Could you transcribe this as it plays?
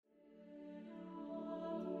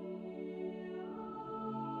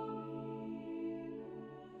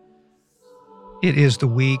It is the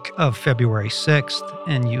week of February 6th,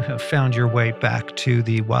 and you have found your way back to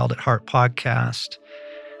the Wild at Heart podcast.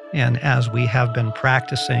 And as we have been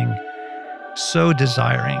practicing, so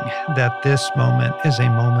desiring that this moment is a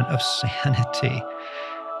moment of sanity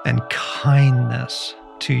and kindness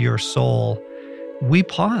to your soul, we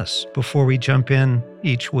pause before we jump in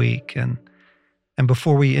each week and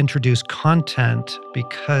before we introduce content,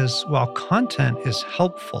 because while content is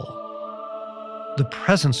helpful, the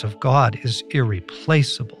presence of God is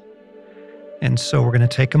irreplaceable. And so we're going to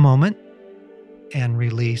take a moment and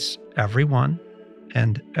release everyone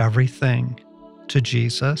and everything to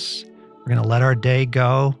Jesus. We're going to let our day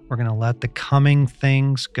go. We're going to let the coming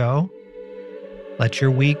things go. Let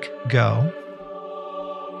your week go.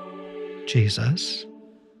 Jesus,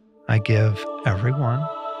 I give everyone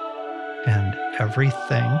and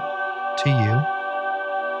everything to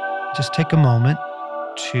you. Just take a moment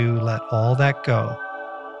to let all that go.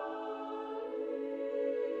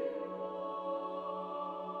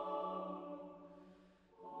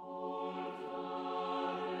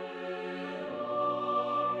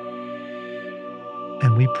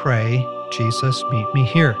 And we pray, Jesus, meet me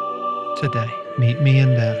here today. Meet me in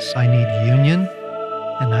this. I need union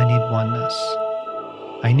and I need oneness.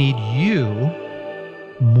 I need you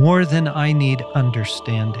more than I need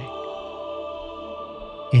understanding.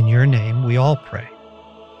 In your name, we all pray.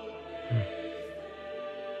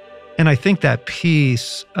 And I think that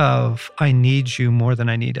piece of I need you more than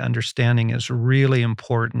I need understanding is really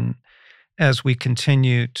important as we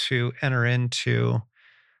continue to enter into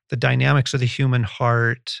the dynamics of the human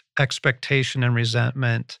heart, expectation and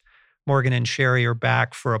resentment. Morgan and Cherie are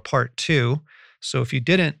back for a part 2. So if you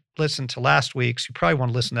didn't listen to last week's, you probably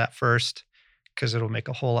want to listen to that first, because it'll make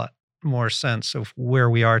a whole lot more sense of where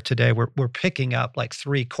we are today. We're picking up like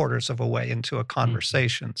 3/4 of a way into a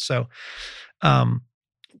conversation. So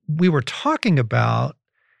we were talking about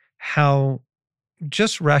how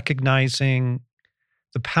just recognizing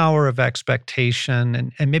the power of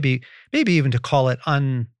expectation and maybe even to call it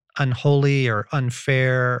unholy or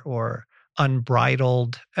unfair or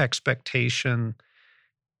unbridled expectation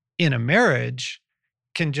in a marriage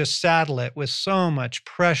can just saddle it with so much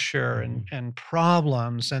pressure and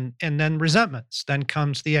problems and then resentments. Then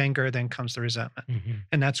comes the anger, then comes the resentment.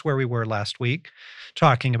 And that's where we were last week,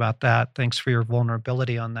 talking about that. Thanks for your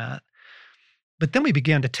vulnerability on that. But then we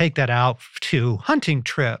began to take that out to hunting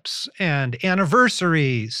trips and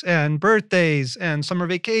anniversaries and birthdays and summer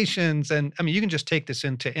vacations. And I mean, you can just take this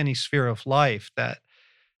into any sphere of life, that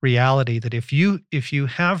reality that if you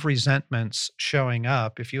have resentments showing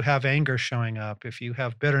up, if you have anger showing up, if you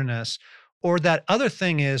have bitterness, or that other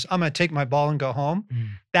thing is, I'm going to take my ball and go home.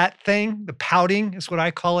 That thing, the pouting is what I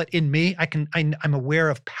call it in me. I'm aware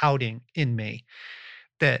of pouting in me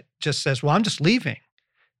that just says, well, I'm just leaving.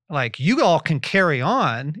 Like, you all can carry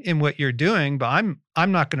on in what you're doing, but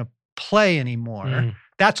I'm not going to play anymore.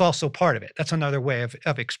 That's also part of it. That's another way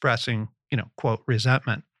of expressing, quote,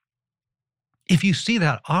 resentment. If you see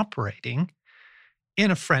that operating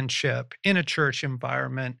in a friendship, in a church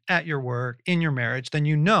environment, at your work, in your marriage, then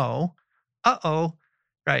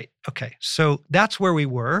right, okay. So that's where we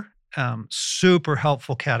were. Super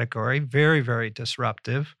helpful category, very, very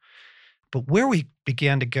disruptive. But where we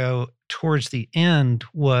began to go towards the end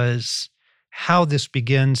was how this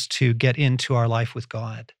begins to get into our life with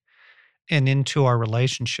God and into our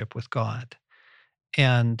relationship with God.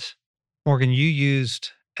 And Morgan, you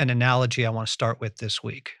used an analogy I want to start with this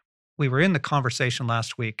week. We were in the conversation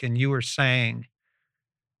last week and you were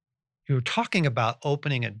talking about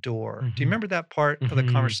opening a door. Do you remember that part of the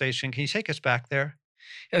conversation? Can you take us back there?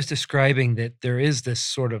 I was describing that there is this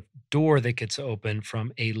sort of door that gets open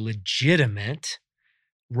from a legitimate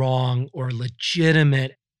wrong or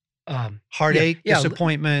legitimate heartache,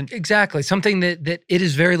 disappointment. Exactly. Something that it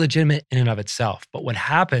is very legitimate in and of itself. But what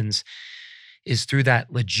happens is through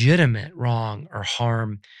that legitimate wrong or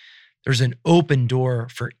harm, there's an open door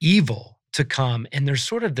for evil to come. And there's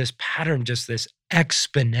sort of this pattern, just this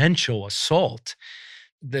exponential assault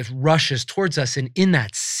that rushes towards us. And in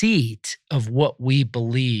that seat of what we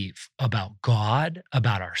believe about God,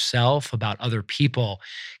 about ourselves, about other people,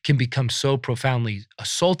 can become so profoundly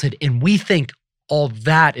assaulted. And we think all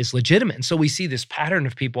that is legitimate. And so we see this pattern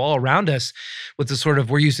of people all around us with the sort of,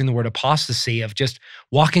 we're using the word apostasy, of just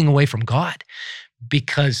walking away from God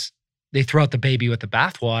because they throw out the baby with the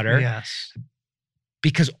bathwater. Yes.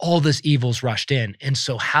 Because all this evil's rushed in. And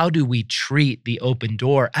so how do we treat the open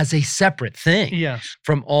door as a separate thing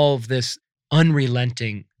from all of this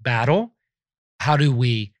unrelenting battle? How do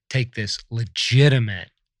we take this legitimate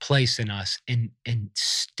place in us and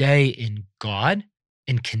stay in God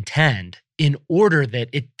and contend in order that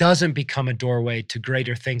it doesn't become a doorway to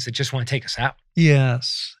greater things that just want to take us out.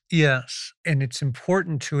 Yes, yes. And it's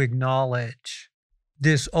important to acknowledge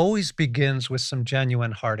this always begins with some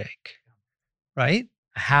genuine heartache, right?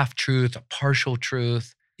 A half truth, a partial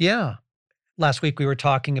truth. Yeah. Last week we were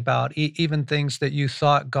talking about even things that you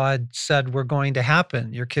thought God said were going to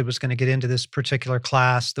happen. Your kid was going to get into this particular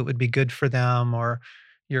class that would be good for them, or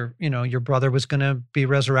your brother was going to be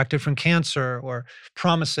resurrected from cancer, or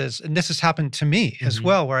promises. And this has happened to me as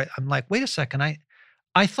well, where I'm like, wait a second,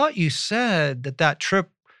 I thought you said that trip,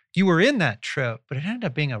 you were in that trip, but it ended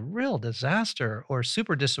up being a real disaster or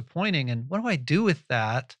super disappointing. And what do I do with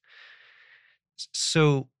that?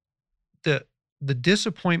 So the the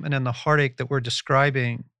disappointment and the heartache that we're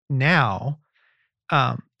describing now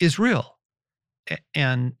is real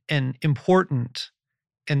and important.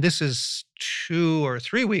 And this is 2 or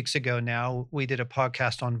 3 weeks ago now, we did a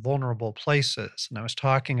podcast on vulnerable places. And I was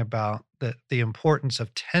talking about the importance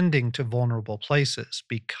of tending to vulnerable places,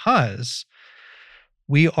 because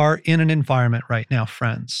we are in an environment right now,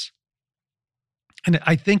 friends. And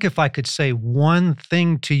I think if I could say one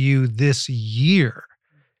thing to you this year,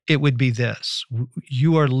 it would be this: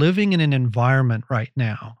 you are living in an environment right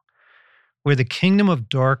now where the kingdom of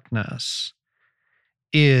darkness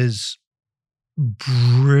is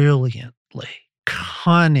brilliantly,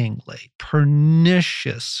 cunningly,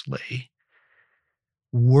 perniciously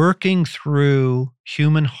working through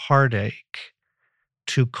human heartache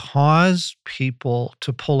to cause people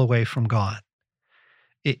to pull away from God.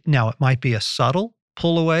 Now, it might be a subtle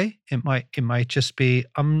pull away. It might just be,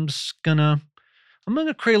 I'm gonna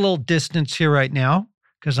create a little distance here right now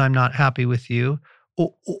because I'm not happy with you,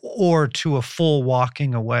 or to a full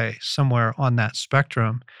walking away somewhere on that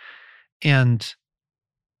spectrum. And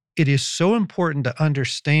it is so important to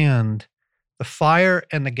understand the fire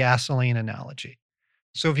and the gasoline analogy.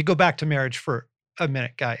 So if you go back to marriage for a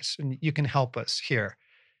minute, guys, and you can help us here.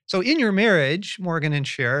 So in your marriage, Morgan and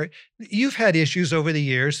Cherie, you've had issues over the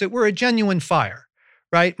years that were a genuine fire,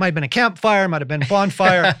 right? Might have been a campfire, might have been a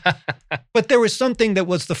bonfire, but there was something that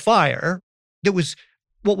was the fire that was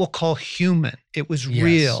what we'll call human. It was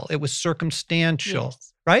real. It was circumstantial,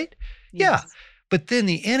 right? Yes. Yeah. But then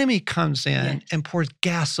the enemy comes in and pours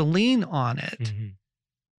gasoline on it. Mm-hmm.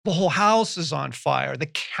 The whole house is on fire. The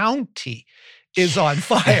county is on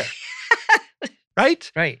fire,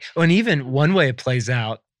 right? Right. Well, and even one way it plays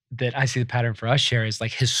out that I see the pattern for us, Cherie, is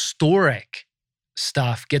like historic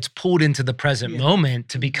stuff gets pulled into the present moment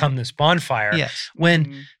to become this bonfire. Yes.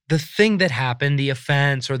 When the thing that happened, the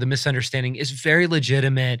offense or the misunderstanding, is very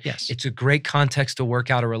legitimate. Yes. It's a great context to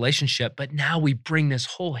work out a relationship. But now we bring this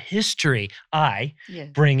whole history. I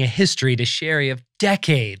bring a history to Cherie of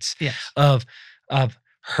decades of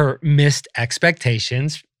her missed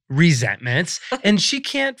expectations, resentments, and she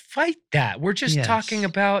can't fight that. We're just talking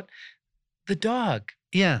about the dog.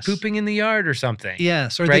 Yes. Pooping in the yard or something.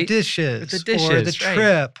 Yes. Or right? the dishes. Or the dishes. Or the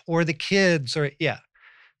trip. Or the kids. Or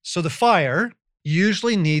So the fire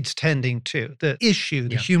usually needs tending to. The issue,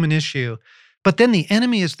 the human issue. But then the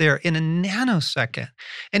enemy is there in a nanosecond.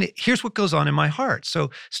 And here's what goes on in my heart. So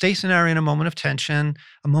Stacey and I are in a moment of tension,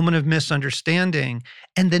 a moment of misunderstanding.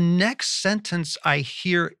 And the next sentence I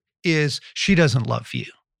hear is, she doesn't love you.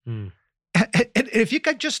 And if you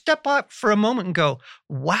could just step up for a moment and go,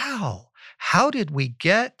 wow, how did we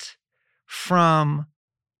get from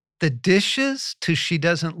the dishes to she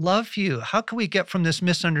doesn't love you? How can we get from this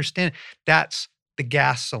misunderstanding? That's the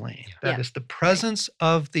gasoline. That is the presence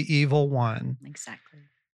of the evil one. Exactly.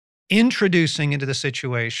 Introducing into the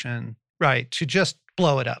situation, right, to just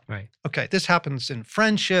blow it up. Right. Okay, this happens in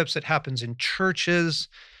friendships. It happens in churches.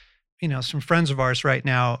 Some friends of ours right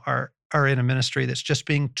now are in a ministry that's just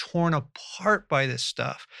being torn apart by this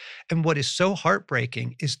stuff. And what is so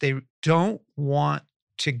heartbreaking is they don't want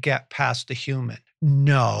to get past the human.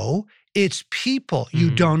 No, it's people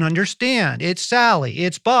you don't understand. It's Sally,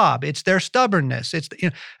 it's Bob, it's their stubbornness.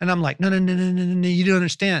 And I'm like, no, you don't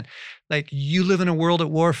understand. Like, you live in a world at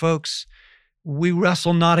war, folks. We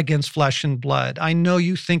wrestle not against flesh and blood. I know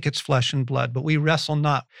you think it's flesh and blood, but we wrestle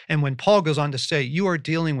not. And when Paul goes on to say, you are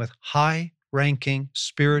dealing with high-ranking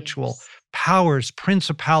spiritual powers,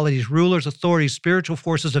 principalities, rulers, authorities, spiritual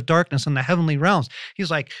forces of darkness in the heavenly realms.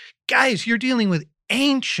 He's like, guys, you're dealing with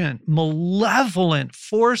ancient, malevolent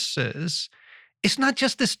forces. It's not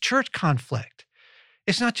just this church conflict.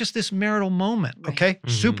 It's not just this marital moment, okay?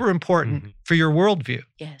 Super important for your worldview.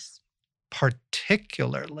 Yes.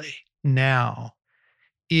 Particularly now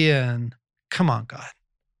come on, God.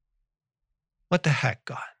 What the heck,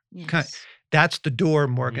 God? Yes. That's the door,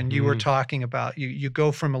 Morgan, you were talking about. You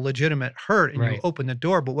go from a legitimate hurt and you open the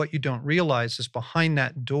door, but what you don't realize is behind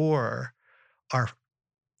that door are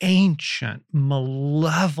ancient,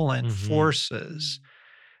 malevolent Mhm. forces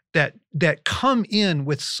that come in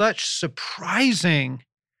with such surprising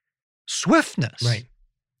swiftness. Right.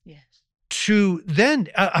 Yes. To then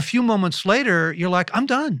a few moments later, you're like, I'm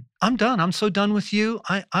done. I'm so done with you.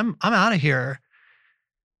 I'm out of here.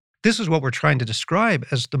 This is what we're trying to describe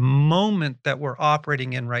as the moment that we're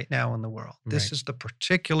operating in right now in the world. This Right. is the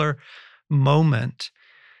particular moment,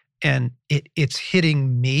 and it's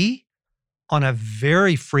hitting me on a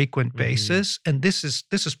very frequent Mhm. basis. And this is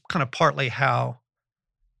kind of partly how,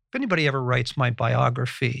 if anybody ever writes my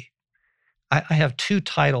biography, I have two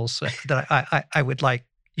titles that I would like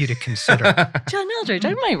you to consider. John Eldridge,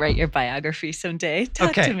 I might write your biography someday.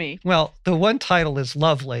 Talk to me. Well, the one title is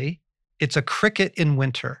lovely. It's A Cricket in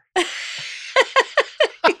Winter.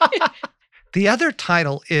 The other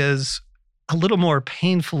title is a little more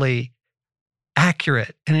painfully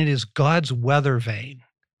accurate, and it is God's Weather Vane.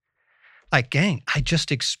 Like, gang, I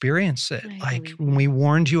just experienced it. I Like believe when you. we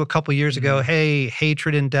warned you a couple years ago, Mhm. hey,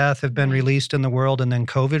 hatred and death have been Right. released in the world, and then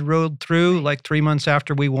COVID rolled through Right. like 3 months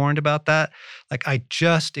after we warned about that. Like, I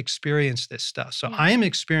just experienced this stuff. So Yeah. I am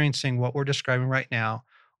experiencing what we're describing right now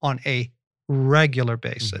on a regular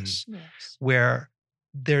basis, Yes. where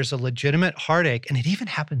there's a legitimate heartache, and it even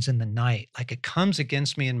happens in the night. Like, it comes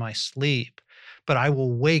against me in my sleep, but I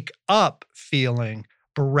will wake up feeling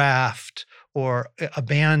bereft or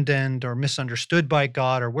abandoned or misunderstood by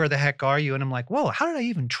God, or where the heck are you? And I'm like, whoa, how did I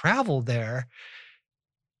even travel there?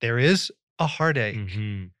 There is a heartache.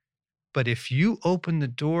 Mhm. But if you open the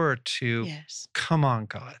door to, Yes. come on,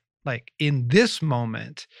 God, like in this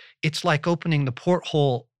moment, it's like opening the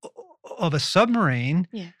porthole of a submarine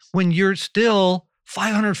Yes. when you're still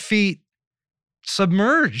 500 feet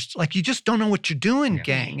submerged. Like, you just don't know what you're doing, Yeah.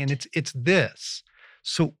 gang. And Right. it's this.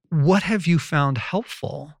 So what have you found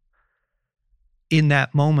helpful in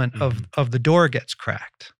that moment Mhm. of the door gets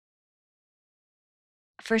cracked?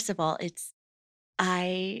 First of all,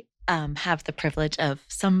 I have the privilege of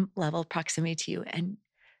some level of proximity to you, and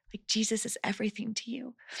like Jesus is everything to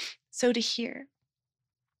you. So to hear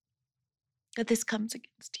that this comes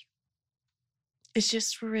against you, it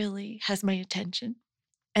just really has my attention.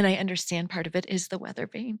 And I understand part of it is the weather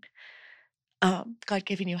vane. God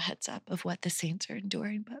giving you a heads up of what the saints are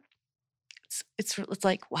enduring, but it's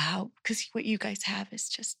like, wow, because what you guys have is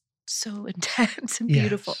just so intense and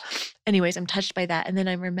beautiful. Yes. Anyways, I'm touched by that. And then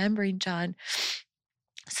I'm remembering, John,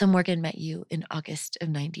 so Morgan met you in August of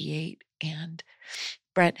 98, and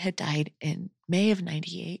Brent had died in May of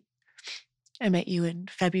 98. I met you in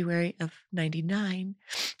February of 99.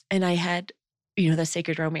 And I had, the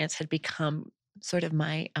sacred romance had become sort of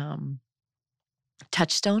my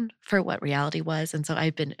touchstone for what reality was. And so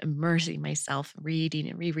I've been immersing myself, reading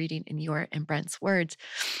and rereading in your and Brent's words.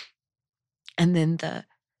 And then the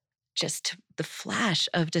flash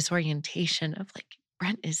of disorientation of like,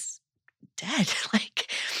 Brent is dead.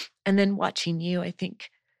 Like, and then watching you, I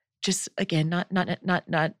think, just again, not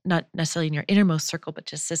necessarily in your innermost circle, but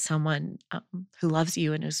just as someone who loves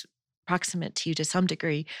you and is proximate to you to some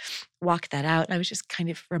degree, walk that out. And I was just kind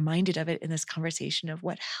of reminded of it in this conversation of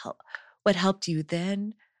what helped you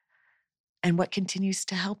then, and what continues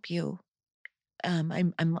to help you.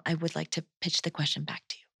 I would like to pitch the question back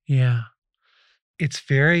to you. Yeah. It's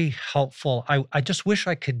very helpful. I just wish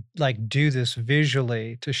I could like do this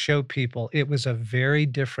visually to show people it was a very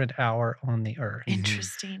different hour on the earth.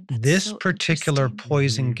 Interesting. That's This so particular interesting.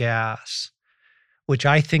 poison Mhm. gas, which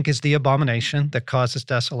I think is the abomination that causes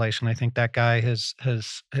desolation. I think that guy is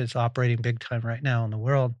operating big time right now in the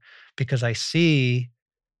world, because I see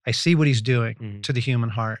what he's doing Mhm. to the human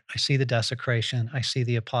heart. I see the desecration. I see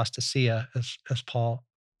the apostasia, as Paul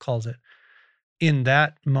calls it. In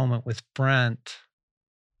that moment with Brent,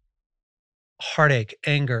 heartache,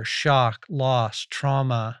 anger, shock, loss,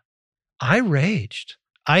 trauma, I raged.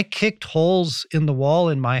 I kicked holes in the wall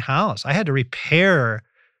in my house. I had to repair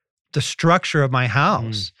the structure of my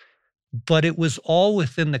house, but it was all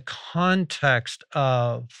within the context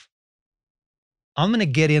of, I'm going to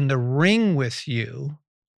get in the ring with you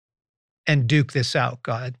and duke this out,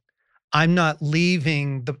 God. I'm not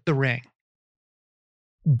leaving the ring.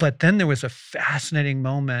 But then there was a fascinating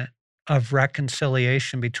moment of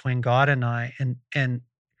reconciliation between God and I. And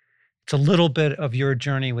it's a little bit of your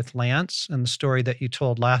journey with Lance and the story that you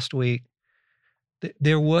told last week.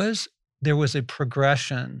 There was a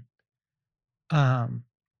progression, um,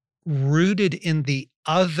 rooted in the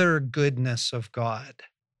other goodness of God.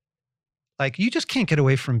 Like, you just can't get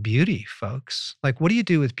away from beauty, folks. Like, what do you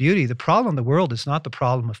do with beauty? The problem of the world is not the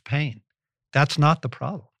problem of pain. That's not the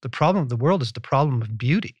problem. The problem of the world is the problem of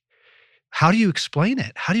beauty. How do you explain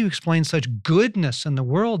it? How do you explain such goodness in the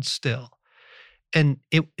world still? And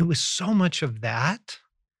it was so much of that.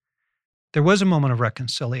 There was a moment of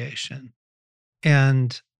reconciliation,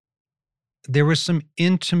 and there was some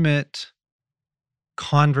intimate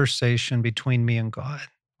conversation between me and God,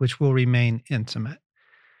 which will remain intimate.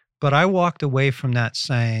 But I walked away from that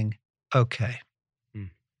saying, okay, Mm.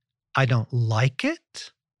 I don't like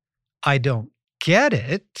it. I don't get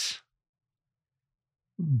it,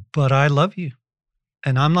 but I love you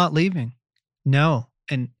and I'm not leaving. No.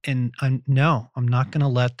 And I'm not going to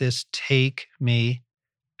let this take me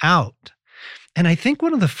out. And I think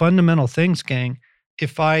one of the fundamental things, gang,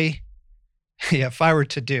 if I were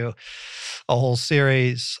to do a whole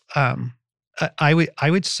series, I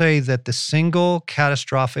would say that the single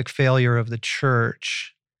catastrophic failure of the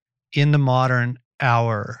church in the modern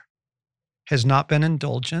hour has not been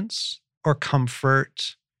indulgence or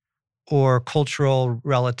comfort or cultural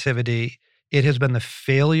relativity. It has been the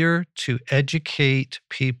failure to educate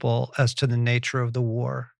people as to the nature of the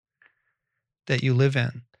war that you live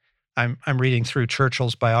in. I'm reading through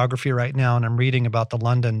Churchill's biography right now, and I'm reading about the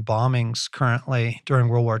London bombings currently during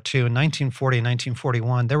World War II. In 1940 and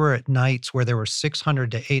 1941, there were nights where there were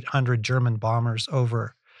 600 to 800 German bombers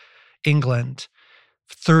over England.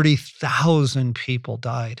 30,000 people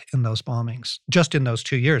died in those bombings just in those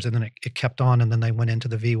 2 years. And then it kept on, and then they went into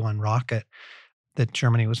the V-1 rocket that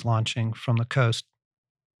Germany was launching from the coast.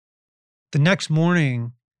 The next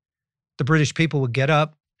morning, the British people would get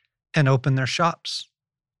up and open their shops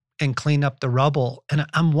and clean up the rubble. And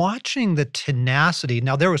I'm watching the tenacity.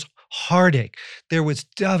 Now, there was heartache. There was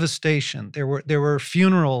devastation. There were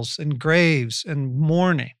funerals and graves and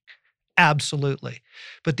mourning. Absolutely.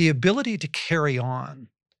 But the ability to carry on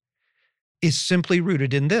is simply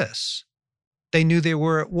rooted in this. They knew they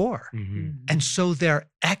were at war. Mm-hmm. And so their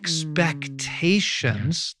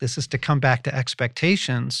expectations, this is to come back to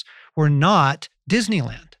expectations, were not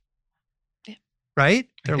Disneyland. Yeah. Right?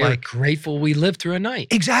 They're like, grateful we lived through a night.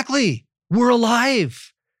 Exactly. We're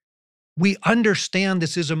alive. We understand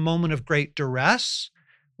this is a moment of great duress.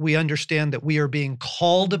 We understand that we are being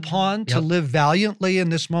called upon to live valiantly in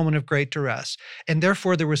this moment of great duress. And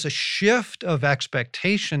therefore, there was a shift of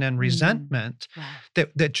expectation and resentment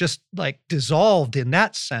that just like dissolved in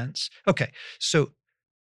that sense. Okay, so.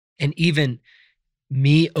 And even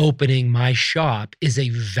me opening my shop is a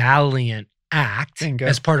valiant act Bingo.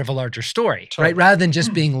 As part of a larger story, Totally. right? Rather than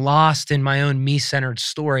just being lost in my own me-centered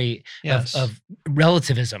story of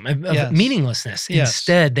relativism, of meaninglessness. Yes.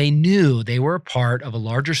 Instead, they knew they were a part of a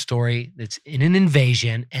larger story that's in an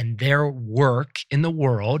invasion, and their work in the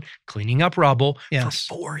world, cleaning up rubble for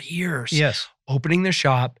 4 years, opening their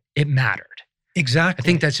shop, it mattered. Exactly. I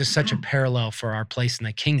think that's just such a parallel for our place in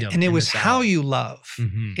the kingdom. And it was how you love.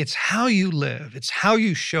 Mm-hmm. It's how you live. It's how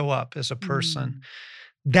you show up as a person.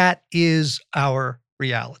 That is our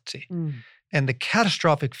reality. And the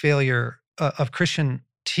catastrophic failure of Christian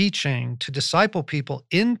teaching to disciple people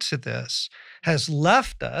into this has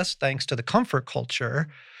left us, thanks to the comfort culture,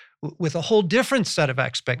 with a whole different set of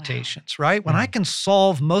expectations, right? When I can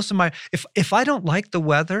solve most of my, if I don't like the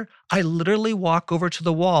weather, I literally walk over to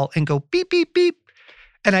the wall and go beep, beep, beep,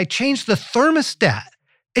 and I change the thermostat.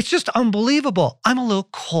 It's just unbelievable. I'm a little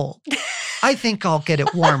cold. I think I'll get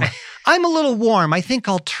it warmer. I'm a little warm. I think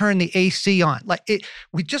I'll turn the AC on.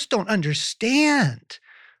 We just don't understand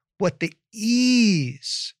what the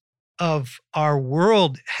ease of our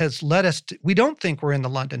world has led us to. We don't think we're in the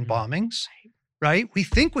London bombings, right? We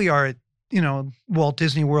think we are at, Walt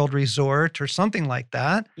Disney World Resort or something like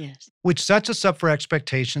that, which sets us up for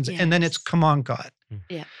expectations. And then it's, come on, God.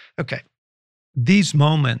 Yeah. Okay. These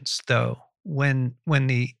moments, though, when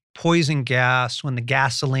the poison gas, when the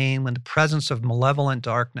gasoline, when the presence of malevolent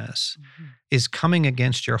darkness is coming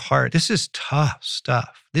against your heart, this is tough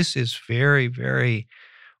stuff. This is very, very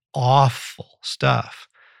awful stuff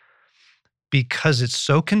because it's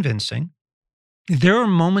so convincing. There are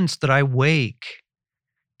moments that I wake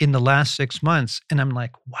in the last 6 months and I'm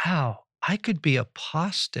like, wow, I could be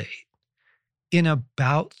apostate in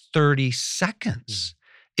about 30 seconds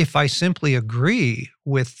if I simply agree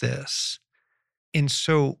with this. And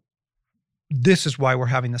so this is why we're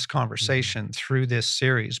having this conversation through this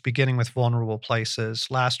series, beginning with vulnerable places,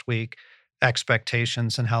 last week,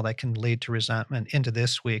 expectations and how they can lead to resentment, into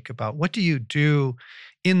this week about what do you do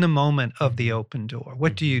in the moment of the open door?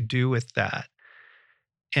 What do you do with that?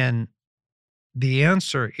 And the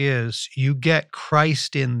answer is you get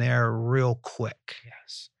Christ in there real quick.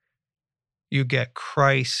 Yes. You get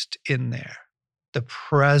Christ in there, the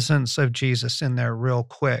presence of Jesus in there real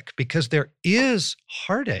quick, because there is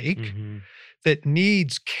heartache that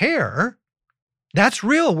needs care. That's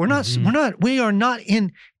real. We are not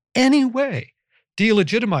in any way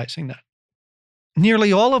delegitimizing that.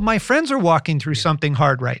 nearly all of my friends are walking through Yeah. something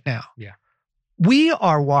hard right now. Yeah. We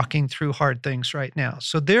are walking through hard things right now.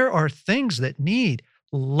 So there are things that need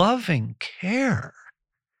loving care.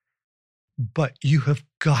 But you have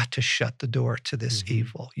got to shut the door to this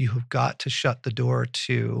evil. You have got to shut the door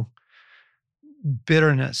to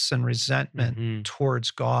bitterness and resentment towards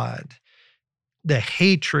God. The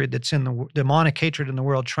hatred that's in the demonic hatred in the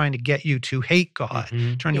world, trying to get you to hate God,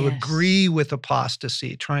 trying to agree with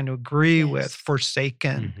apostasy, trying to agree with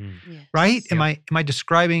forsaken. Yes. Right? Am I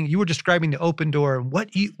describing? You were describing the open door and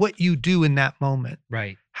what you do in that moment.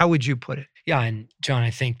 Right. How would you put it? Yeah, and John, I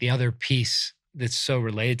think the other piece that's so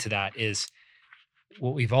related to that is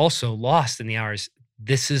what we've also lost in the hours.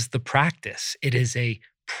 This is the practice. It is a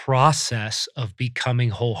process of becoming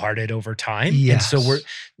wholehearted over time. Yes. And so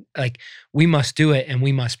we must do it, and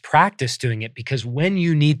we must practice doing it, because when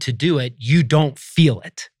you need to do it, you don't feel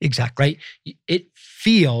it. Exactly. Right? It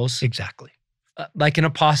feels exactly like an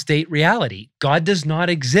apostate reality. God does not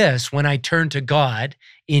exist when I turn to God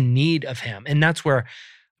in need of him. And that's where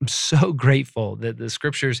I'm so grateful that the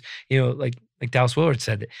scriptures, like Dallas Willard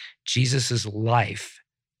said, that Jesus's life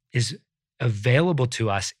is available to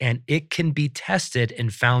us, and it can be tested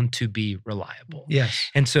and found to be reliable. Yes.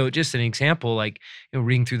 And so just an example,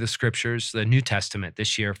 reading through the scriptures, the New Testament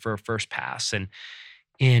this year for First Pass, and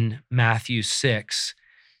in Matthew 6,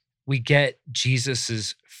 we get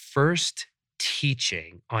Jesus's first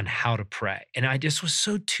teaching on how to pray. And I just was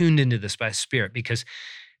so tuned into this by the Spirit, because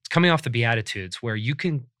it's coming off the Beatitudes, where you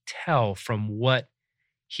can tell from what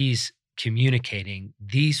he's communicating,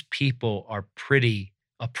 these people are pretty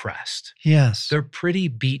oppressed. Yes. They're pretty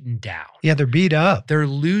beaten down. Yeah, they're beat up. They're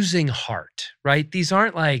losing heart, right? These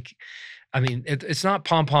aren't it's not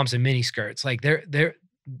pom-poms and mini skirts.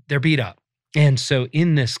 They're beat up. And so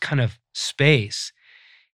in this kind of space,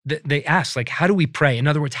 they ask, how do we pray? In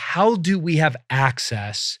other words, how do we have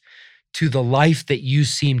access to the life that you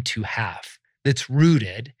seem to have that's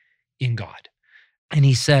rooted in God? And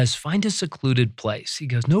he says, find a secluded place. He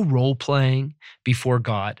goes, no role playing before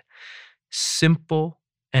God, simple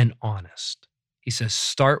and honest. He says,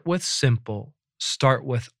 start with simple, start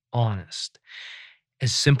with honest.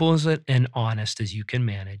 As simple and honest as you can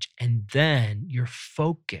manage. And then your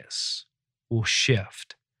focus will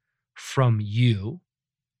shift from you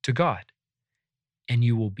to God. And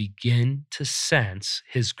you will begin to sense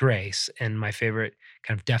his grace. And my favorite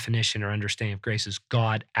kind of definition or understanding of grace is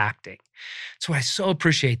God acting. So I so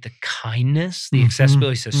appreciate the kindness, the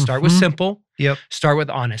accessibility. He says, start with simple, start with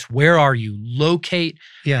honest. Where are you? Locate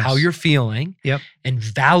how you're feeling and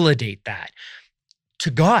validate that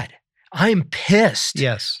to God. I'm pissed.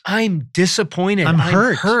 Yes. I'm disappointed. I'm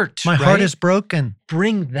hurt. My heart is broken.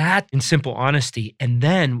 Bring that in simple honesty. And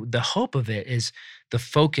then the hope of it is the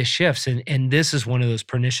focus shifts. And this is one of those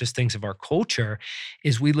pernicious things of our culture,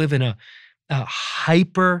 is we live in a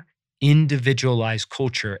hyper individualized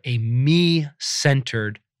culture, a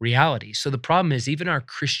me-centered reality. So the problem is, even our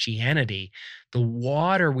Christianity, the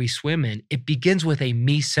water we swim in, it begins with a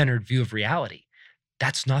me-centered view of reality.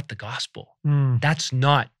 That's not the gospel. That's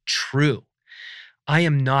not true. I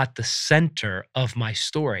am not the center of my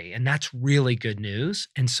story, and that's really good news.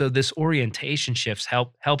 And so this orientation shifts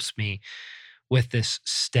helps me with this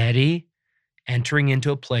steady entering into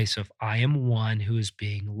a place of, I am one who is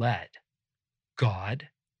being led. God,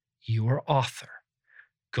 you are author.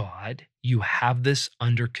 God, you have this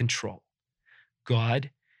under control. God,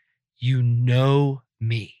 you know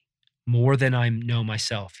me more than I know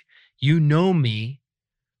myself. You know me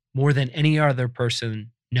more than any other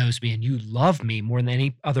person knows me, and you love me more than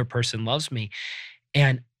any other person loves me.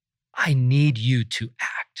 And I need you to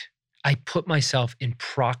act. I put myself in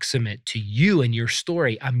proximate to you and your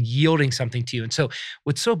story. I'm yielding something to you. And so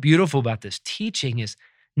what's so beautiful about this teaching is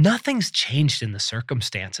nothing's changed in the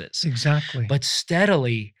circumstances. Exactly. But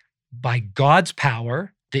steadily, by God's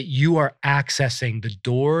power, that you are accessing, the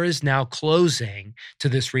door is now closing to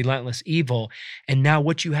this relentless evil. And now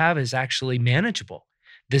what you have is actually manageable.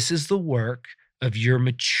 This is the work of your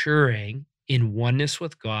maturing in oneness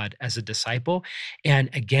with God as a disciple. And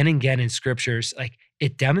again in scriptures,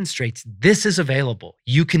 it demonstrates this is available.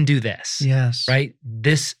 You can do this. Yes. Right?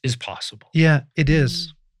 This is possible. Yeah, it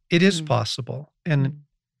is. It is possible. And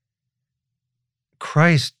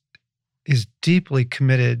Christ is deeply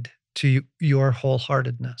committed to your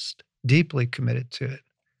wholeheartedness, deeply committed to it.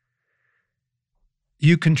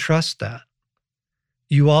 You can trust that.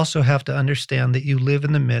 You also have to understand that you live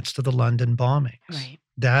in the midst of the London bombings. Right.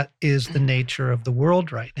 That is the nature of the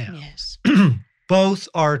world right now. Yes. Both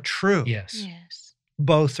are true. Yes.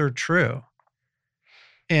 Both are true.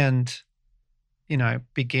 And, I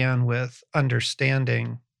began with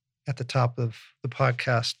understanding at the top of the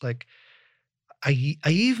podcast, like I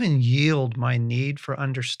even yield my need for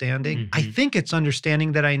understanding. I Mhm. think it's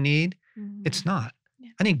understanding that I need. It's Mhm. not.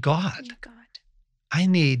 Yeah. I need I God. need God. I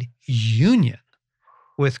need union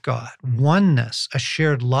with God, oneness, a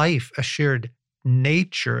shared life, a shared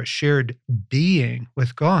nature, a shared being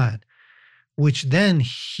with God, which then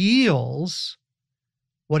heals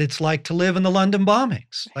what it's like to live in the London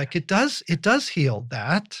bombings. Like it does heal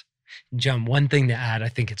that. John, one thing to add, I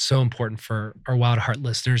think it's so important for our Wild Heart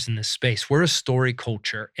listeners in this space. We're a story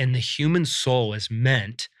culture, and the human soul is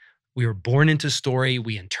meant. We were born into story.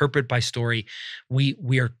 We interpret by story.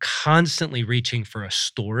 We are constantly reaching for a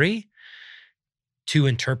story to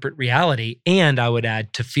interpret reality, and I would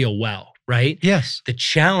add to feel well, right? Yes. The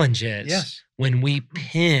challenge is Yes. when we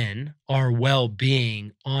pin our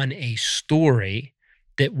well-being on a story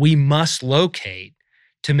that we must locate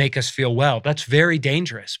to make us feel well. That's very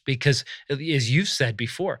dangerous because, as you've said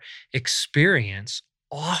before, experience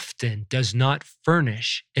often does not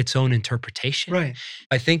furnish its own interpretation. Right.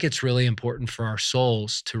 I think it's really important for our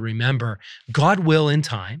souls to remember God will in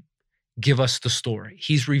time give us the story.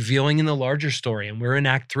 He's revealing in the larger story, and we're in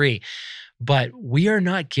Act 3, but we are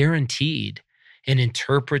not guaranteed an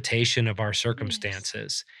interpretation of our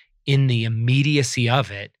circumstances in the immediacy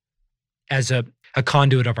of it as a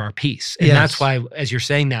conduit of our peace. And that's Yes. why, as you're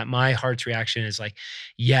saying that, my heart's reaction is like,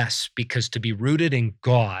 yes, because to be rooted in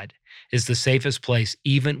God is the safest place,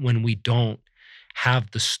 even when we don't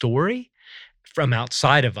have the story from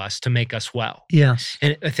outside of us to make us well. Yes.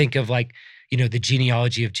 And I think of like, the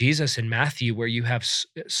genealogy of Jesus in Matthew, where you have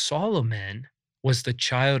Solomon was the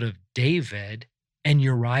child of David and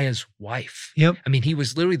Uriah's wife. Yep. I mean, he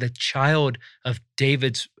was literally the child of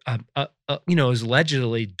David's, his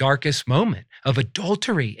allegedly darkest moment of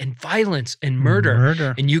adultery and violence and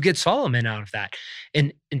murder. And you get Solomon out of that.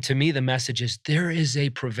 And to me, the message is there is a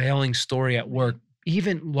prevailing story at work,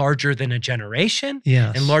 even larger than a generation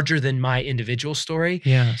Yes. and larger than my individual story.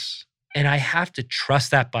 Yes. And I have to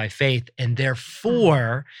trust that by faith. And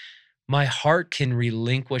therefore, my heart can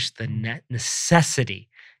relinquish the necessity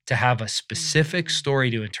to have a specific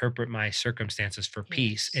story to interpret my circumstances for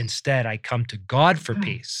peace. Instead, I come to God for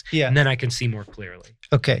peace. Yeah. And then I can see more clearly.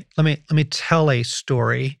 Okay. Let me tell a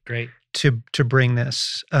story. Great. To bring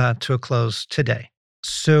this to a close today.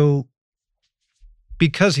 So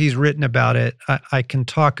because he's written about it, I can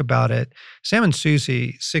talk about it. Sam and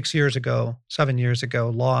Susie, 7 years ago,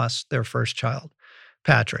 lost their first child,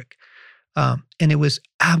 Patrick. And it was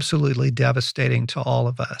absolutely devastating to all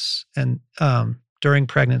of us. And during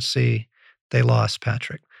pregnancy, they lost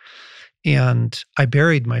Patrick. And I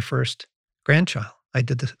buried my first grandchild. I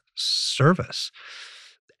did the service.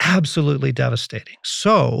 Absolutely devastating.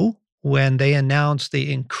 So when they announced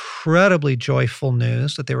the incredibly joyful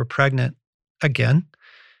news that they were pregnant again,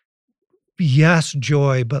 yes,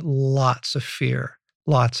 joy, but lots of fear.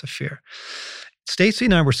 Stacy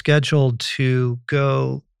and I were scheduled to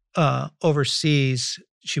go overseas.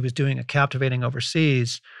 She was doing a Captivating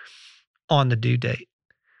Overseas on the due date.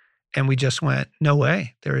 And we just went, no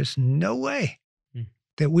way. There is no way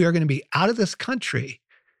that we are going to be out of this country.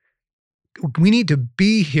 We need to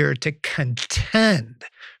be here to contend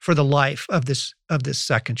for the life of this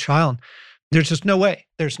second child. There's just no way.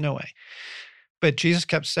 There's no way. But Jesus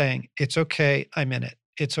kept saying, it's okay, I'm in it.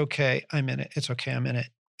 It's okay, I'm in it. It's okay, I'm in it.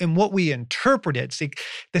 And what we interpreted, see,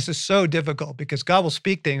 this is so difficult because God will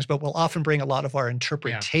speak things, but we'll often bring a lot of our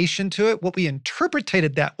interpretation to it. What we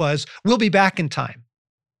interpreted that was, we'll be back in time.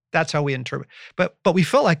 That's how we interpret. But we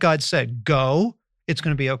felt like God said, go, it's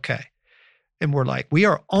going to be okay. And we're like, we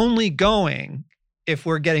are only going if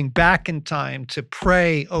we're getting back in time to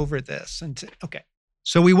pray over this. Okay.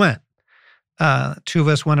 So we went. 2 of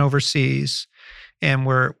us went overseas, and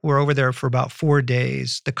we're over there for about 4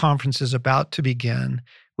 days. The conference is about to begin.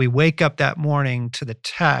 We wake up that morning to the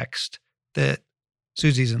text that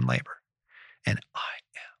Susie's in labor. And I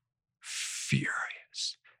am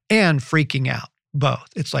furious and freaking out. Both.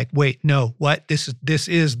 It's like, wait, no, what? This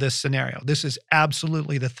is the scenario. This is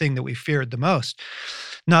absolutely the thing that we feared the most.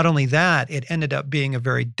 Not only that, it ended up being a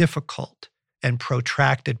very difficult and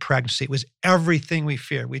protracted pregnancy. It was everything we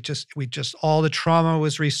feared. We just all the trauma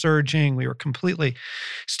was resurging. We were completely,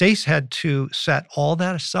 Stace had to set all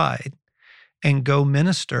that aside and go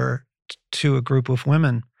minister to a group of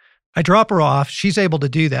women. I drop her off. She's able to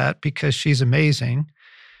do that because she's amazing.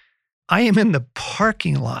 I am in the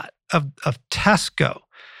parking lot of Tesco,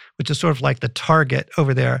 which is sort of like the Target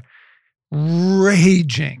over there,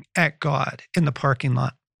 raging at God in the parking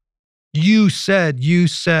lot. You said,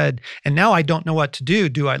 and now I don't know what to do.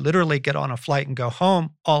 Do I literally get on a flight and go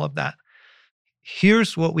home? All of that.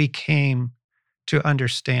 Here's what we came to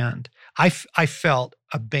understand. I felt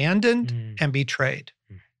abandoned and betrayed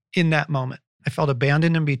in that moment. I felt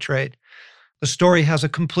abandoned and betrayed. The story has a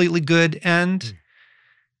completely good end.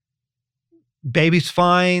 Baby's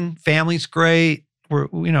fine. Family's great.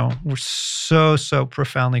 We're so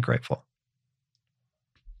profoundly grateful.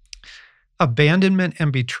 Abandonment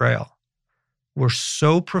and betrayal were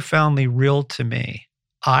so profoundly real to me.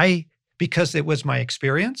 Because it was my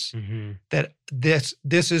experience, that this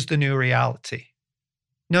is the new reality.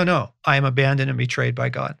 No, I am abandoned and betrayed by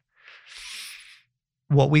God.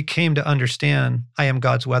 What we came to understand, I am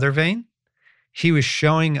God's weather vane. He was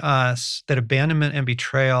showing us that abandonment and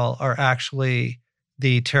betrayal are actually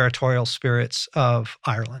the territorial spirits of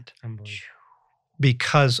Ireland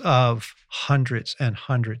because of hundreds and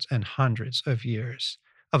hundreds and hundreds of years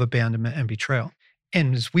of abandonment and betrayal.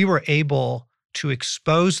 And as we were able to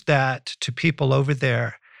expose that to people over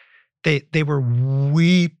there, they were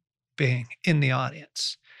weeping in the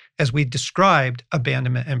audience as we described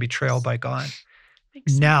abandonment and betrayal by God.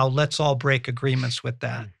 Now let's all break agreements with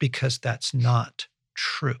that because that's not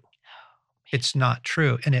true. It's not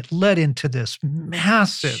true. And it led into this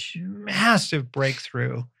massive, massive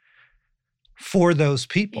breakthrough for those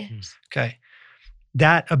people. Yes. Okay.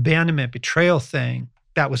 That abandonment betrayal thing,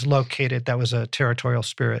 that was a territorial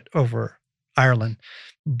spirit over Ireland.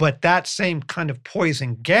 But that same kind of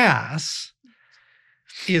poison gas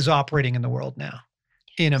is operating in the world now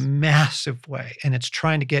in a massive way. And it's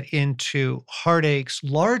trying to get into heartaches,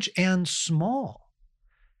 large and small.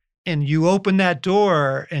 And you open that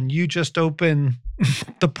door and you just open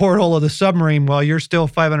the porthole of the submarine while you're still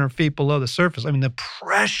 500 feet below the surface. I mean, the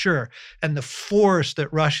pressure and the force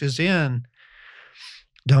that rushes in,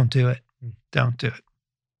 don't do it. Don't do it.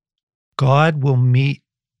 God will meet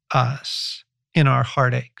us in our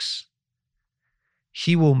heartaches.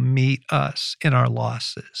 He will meet us in our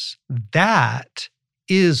losses. That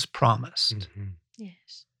is promised.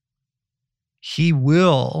 Yes. He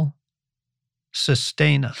will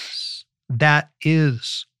sustain us. That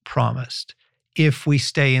is promised if we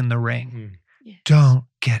stay in the ring. Yes. Don't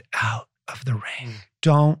get out of the ring.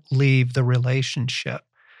 Don't leave the relationship,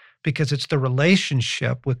 because it's the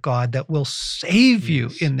relationship with God that will save you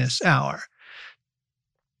in this hour.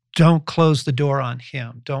 Don't close the door on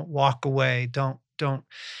him. Don't walk away. Don't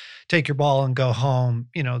take your ball and go home.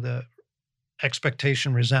 The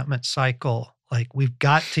expectation, resentment cycle. Like, we've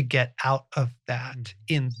got to get out of that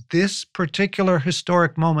in this particular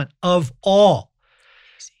historic moment of all,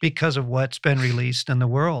 because of what's been released in the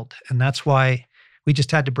world. And that's why we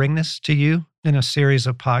just had to bring this to you in a series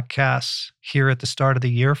of podcasts here at the start of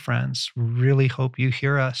the year, friends. Really hope you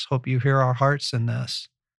hear us. Hope you hear our hearts in this.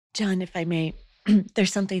 John, if I may,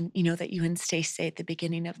 there's something, that you and Stace say at the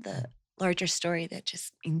beginning of the larger story that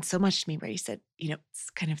just means so much to me, where you said, it's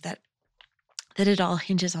kind of that it all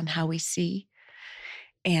hinges on how we see.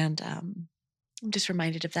 And I'm just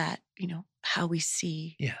reminded of that, how we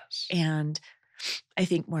see. Yes. And I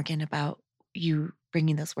think, Morgan, about you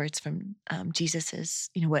bringing those words from Jesus's,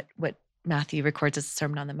 what Matthew records as the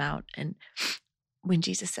Sermon on the Mount. And when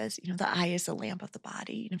Jesus says, the eye is the lamp of the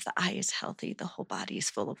body. And if the eye is healthy, the whole body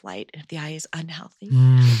is full of light. And if the eye is unhealthy,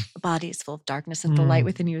 the body is full of darkness. And if the light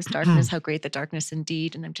within you is darkness, how great the darkness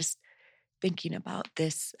indeed. And I'm just thinking about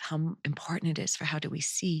this, how important it is for how do we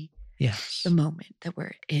see the moment that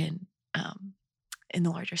we're in the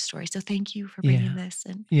larger story. So thank you for bringing this.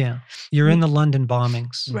 And you're in the London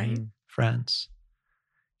bombings, right, friends,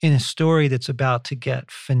 in a story that's about to get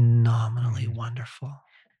phenomenally wonderful.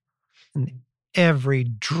 And every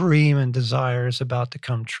dream and desire is about to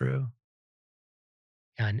come true.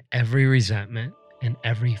 And every resentment and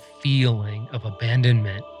every feeling of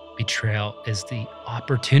abandonment, betrayal is the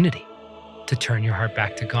opportunity to turn your heart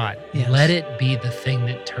back to God. Yes. Let it be the thing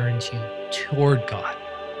that turns you toward God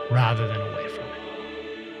rather than away from it.